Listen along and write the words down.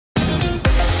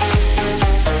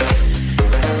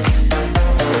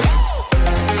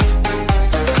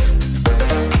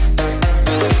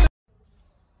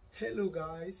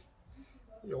guys,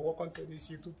 you're welcome to this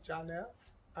YouTube channel.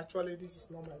 Actually, this is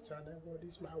not my channel, but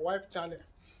this is my wife's channel.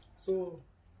 So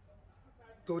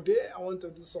today I want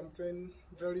to do something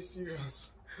very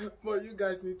serious but you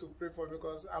guys need to pray for me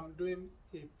because I'm doing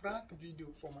a prank video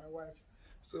for my wife.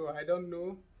 So I don't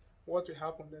know what will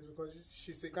happen there because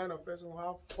she's the kind of person who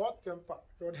have hot temper,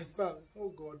 you understand? Oh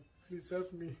God, please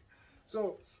help me.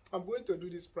 So I'm going to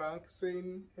do this prank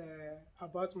saying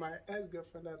about my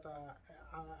ex-girlfriend that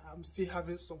I'm still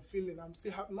having some feeling. I'm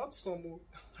still not some.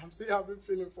 I'm still having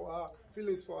feelings for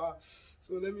her.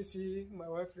 So let me see my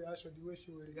wife's reaction, the way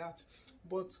she will react.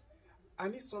 But I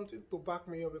need something to back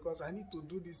me up because I need to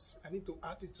do this. I need to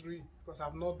act it real because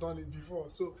I've not done it before.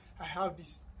 So I have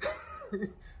this.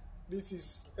 This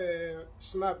is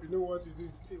snap. You know what it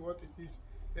is? What it is?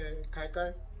 Kai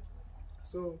kai.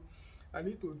 So I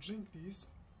need to drink this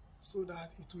so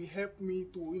that it will help me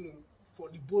to, for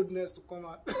the boldness to come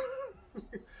out.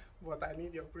 But I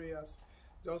need your prayers.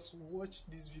 Just watch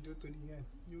this video to the end.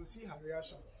 You'll see her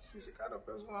reaction. She's the kind of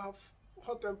person who have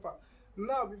hot temper.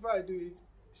 Now, before I do it,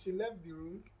 she left the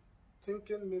room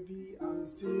thinking maybe I'm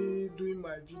still doing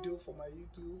my video for my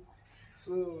YouTube.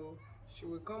 So she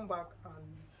will come back and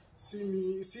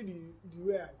see the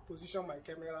way I position my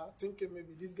camera, thinking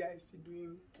maybe this guy is still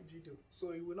doing video.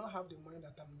 So he will not have the mind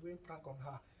that I'm doing prank on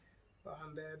her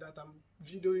and that I'm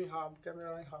videoing her, I'm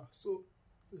cameraing her. So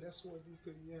let's watch this to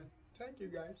the end. Thank you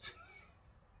guys.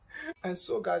 And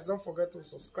so guys, don't forget to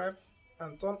subscribe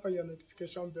and turn on your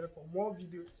notification bell for more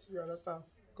videos, you understand?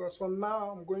 Because from now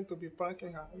I'm going to be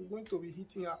pranking her. I'm going to be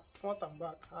hitting her front and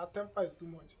back. Her temper is too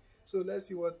much. So let's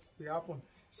see what will happen.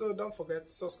 So don't forget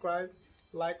to subscribe,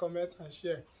 like, comment and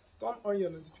share. Turn on your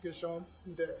notification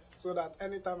there so that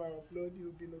anytime I upload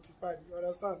you'll be notified. You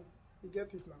understand? You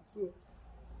get it now.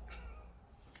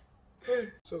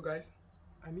 So guys,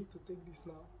 I need to take this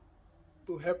now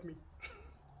to help me.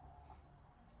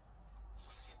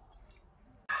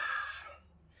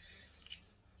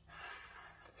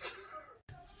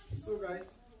 So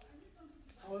guys,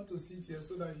 I want to sit here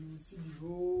so that you will see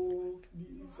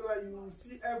so that you will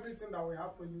see everything that will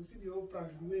happen. You will see the whole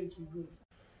prank, the way it will go.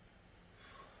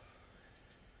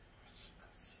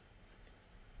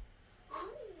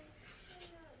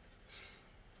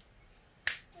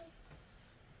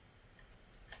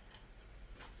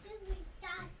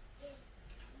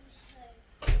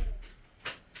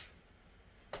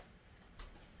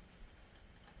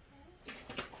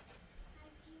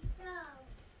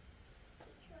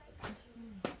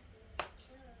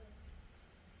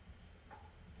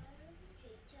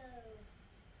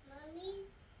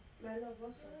 My love,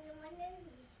 what's up?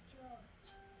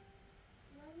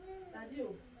 Daddy,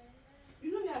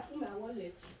 you know me, I put my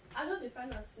wallet. I know the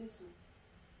finance since.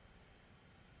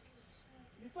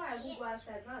 Before I go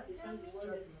outside, now I find the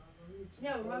wallet. Me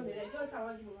and Mama Mary, I don't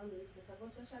want to give Mama Mary first. I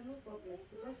got social, no problem.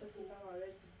 We just settle down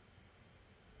already.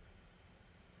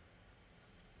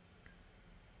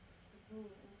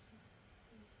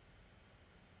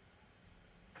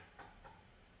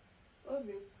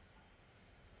 Obi.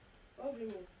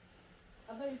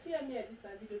 But if you hear me edit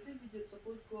my video, this video is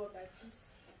supposed to go up by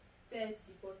 6:30,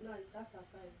 but now it's after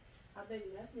 5. I beg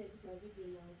you, let me edit my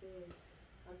video now.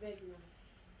 I beg now.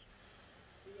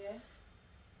 Yeah?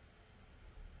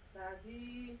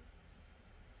 Daddy,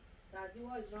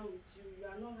 what is wrong with you? You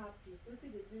are not happy. What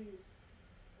did they do you?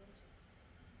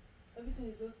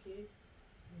 Everything is okay.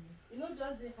 You know,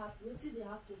 just they happen. What did they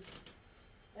happen?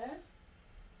 Eh?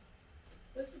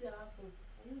 What did they happen?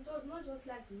 You don't not just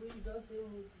like the way you just stay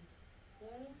moody.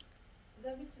 Yeah? Is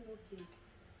everything okay?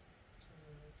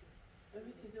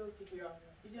 Everything okay? Yeah.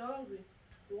 If you're hungry,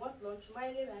 you want lunch,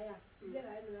 my name I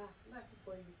not cook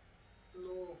for you.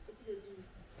 No. What did they do?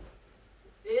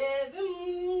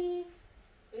 Baby,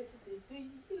 what did they do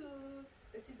you?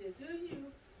 What did they do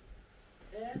you?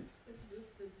 Eh? What did they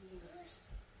do you?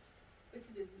 What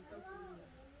did they do? Talk to me now.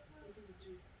 What did they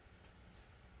do?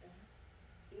 Eh?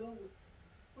 You know what?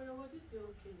 Well, your body dey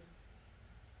okay now,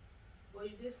 but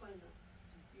you dey fine now.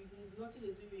 You nothing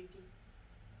dey do you again.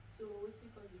 So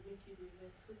wetin come dey make you dey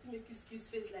vex? Wetin make you excuse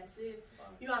face like say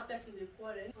you and person dey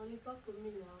quarrel? Honey, talk to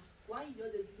me now. Why you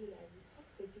just dey do me like this? Talk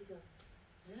to me now.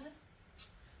 Eh?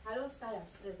 I don style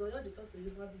yourself, but you just dey talk to you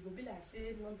human being. Go be like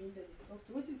say human being dem dey talk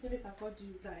to. Wetin say make I call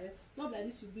you now? Not like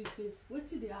this you be say.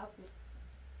 Wetin dey happen?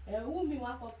 Who me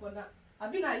wan call corner?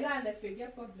 Abi na you and Efe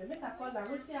get problem? Make I call am.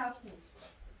 Wetin happen?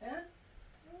 Eh?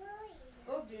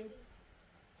 Okay.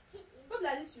 Not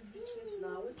like this you beat face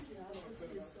now. What did you have? What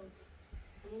did you say?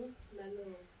 My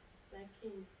love, my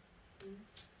king.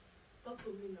 Talk to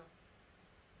me now.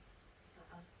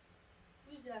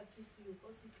 Which day I kiss you?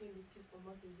 Because you clean the kiss from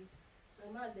out of it. My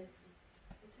mouth dirty.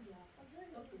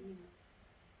 Talk to me.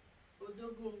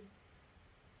 Odogun.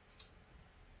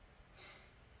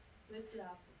 Wetin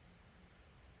happen?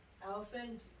 I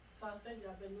offend you. If I offend you,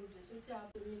 I beg no vex. Wetin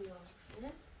happen me now?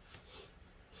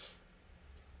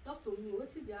 Talk to me.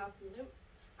 Wetin dey happen?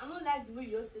 I don't like the way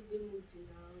you just take the mood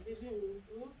now, baby.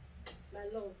 My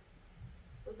love.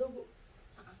 Odogun.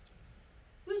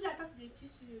 Which day I start to dey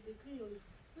kiss you, dey clean your lips?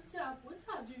 Wetin happen?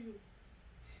 Wetin I do you?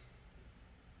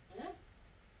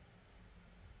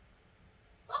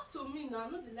 Talk to me now. I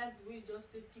no dey like the way you just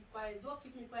take keep quiet. Don't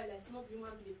keep me quiet like small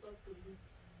human being dey talk to you.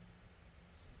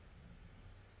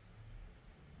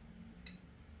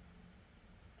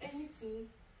 Anything.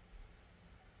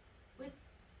 Wait,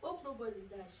 hope nobody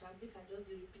die, sha. Make I just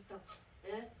dey repeat am.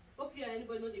 Hope you and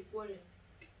anybody no dey quarrel.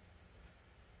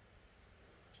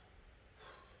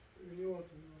 You really want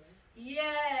to know, right?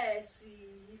 Yes.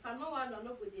 If I no wan, I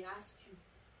no go dey ask you.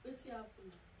 Wetin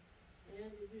happen?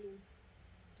 Baby.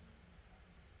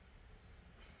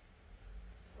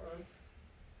 Alright.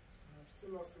 I'm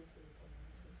still lost in feeling for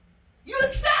myself. You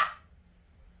sir!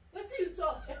 Wetin you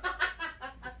talk?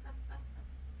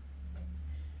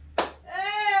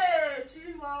 Hey,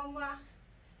 Chimama.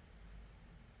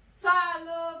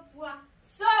 Salopwa.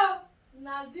 So,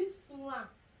 now this one.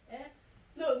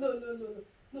 No.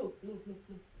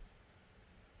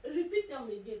 Repeat them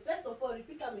again. First of all,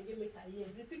 repeat them again, make I hear.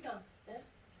 Repeat them.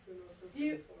 Still lost in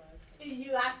feeling for myself.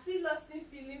 You are still lost in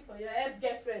feeling for your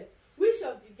ex-girlfriend. Which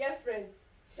of the girlfriend?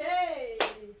 Hey!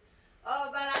 Oh,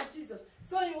 but Jesus.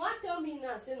 So you want to tell me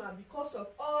now, say now because of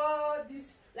all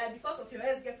this, like because of your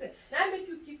ex-girlfriend, that make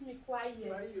you keep me quiet.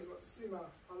 Now you see now,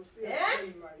 I'm still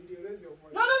explaining now. You dey raise your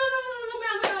voice. No, me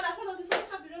I'm not that follow this. Which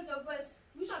have you raise your voice?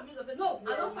 Which have you raise your voice? No,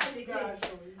 I don't find again.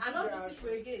 I don't do it for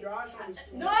again. Your action is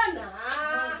too no, much. nah.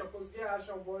 You're not supposed to get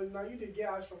action, but now you dey get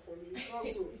action for me. It's not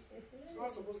so. It's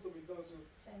not supposed to be done so.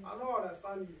 I don't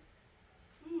understand you.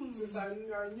 Since I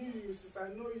knew you, since I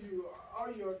know you,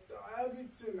 all your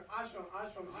everything, action.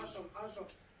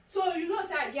 So you know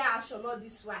say I get action, not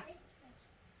this one.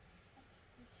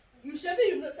 You should be,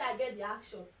 you know say I get the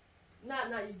action. Now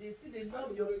you they still they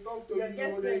love your talk to your me,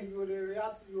 girlfriend. you they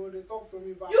react, you they talk to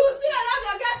me back. You still love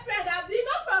your girlfriend, Abi,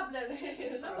 no problem.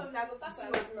 No problem, I go pass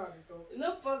on. No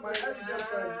problem. My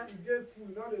ex-girlfriend, he get cool,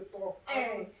 now they talk.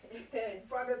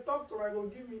 If I they talk to her, I go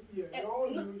give me ear. Your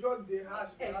own, you just they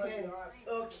hash.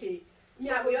 Okay. Me,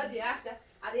 I go just they hash that.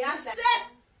 I they hash that. Say,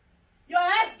 your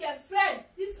ex-girlfriend.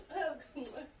 This.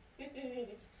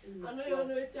 I know you know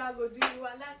what I go do. You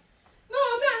are like, no,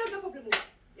 me I no get problem.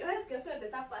 Your ex-girlfriend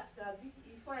better pass Abi.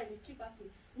 He fine, he keep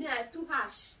asking. Me I too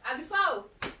harsh. I be foul.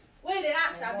 When they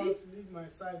hash, Abi. I want to leave my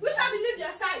side. Which one believe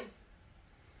your side?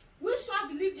 Which one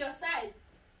believe your side?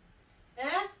 I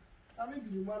may be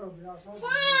the man of the house. Fine,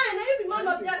 I be man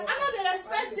of the house. I know they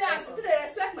respect you. I still they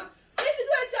respect me. If you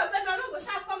do anything offend, I no go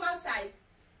shout come outside.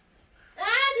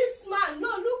 This man, no,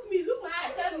 look me, look my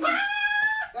eye, tell me.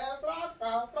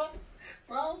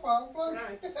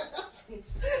 Right.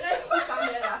 Let's put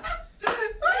camera.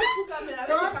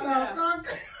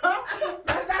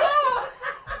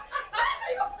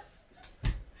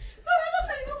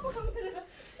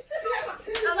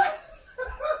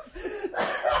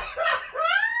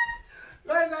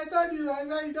 Guys, I told you, I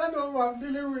said you don't know who I'm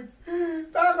dealing with.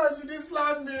 That man should just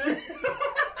slap me.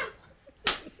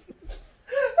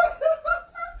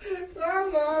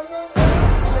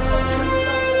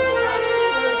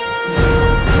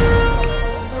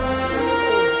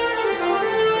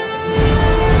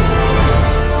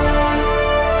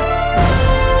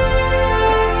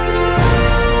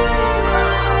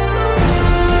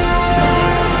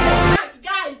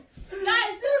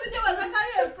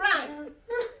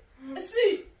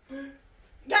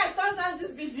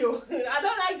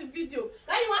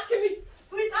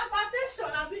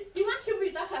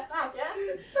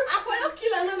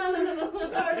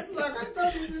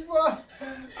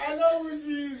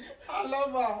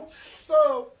 No.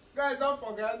 So, guys, don't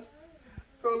forget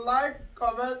to like,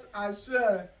 comment, and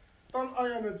share. Turn on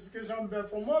your notification bell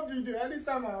for more video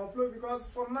anytime I upload, because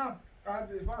for now,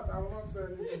 in fact, I will not say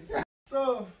anything.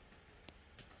 So,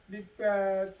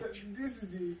 this is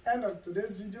the end of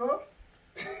today's video.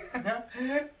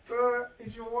 So,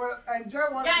 if you want enjoy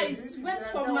what guys, wait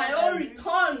for my own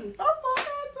return.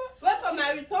 Wait for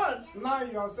my return. Now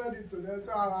you have said it today,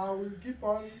 so I will keep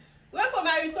on. Wait for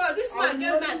my return. This man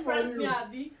get my prank me,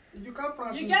 Abi. You can't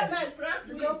prank me. You get my prank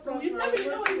me. You can't prank me. You never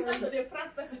know when you start to the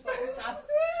prank person for us.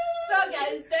 So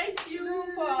guys, thank you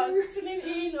for tuning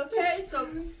in. Okay, so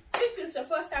if it's your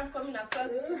first time coming across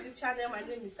this YouTube channel, my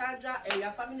name is Sandra, and we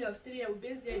are a family of 3, and we're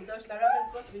based there in Deutschland. Let's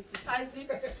go to be precisely.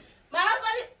 My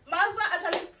husband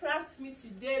actually pranked me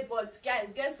today, but guys,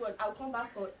 guess what? I'll come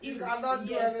back for You him. cannot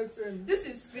do anything. This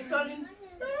is returning.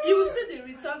 You will see the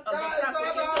return of the prank.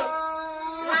 Okay, so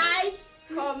like,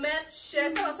 comment,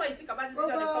 share. Tell us what you think about this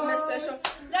video in the comment section.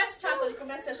 Let's chat on the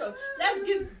comment section. Let's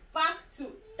give back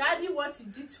to Daddy what he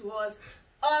did to us,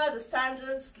 all the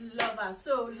Sandra's lovers.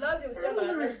 So love you. See you on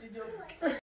our next video.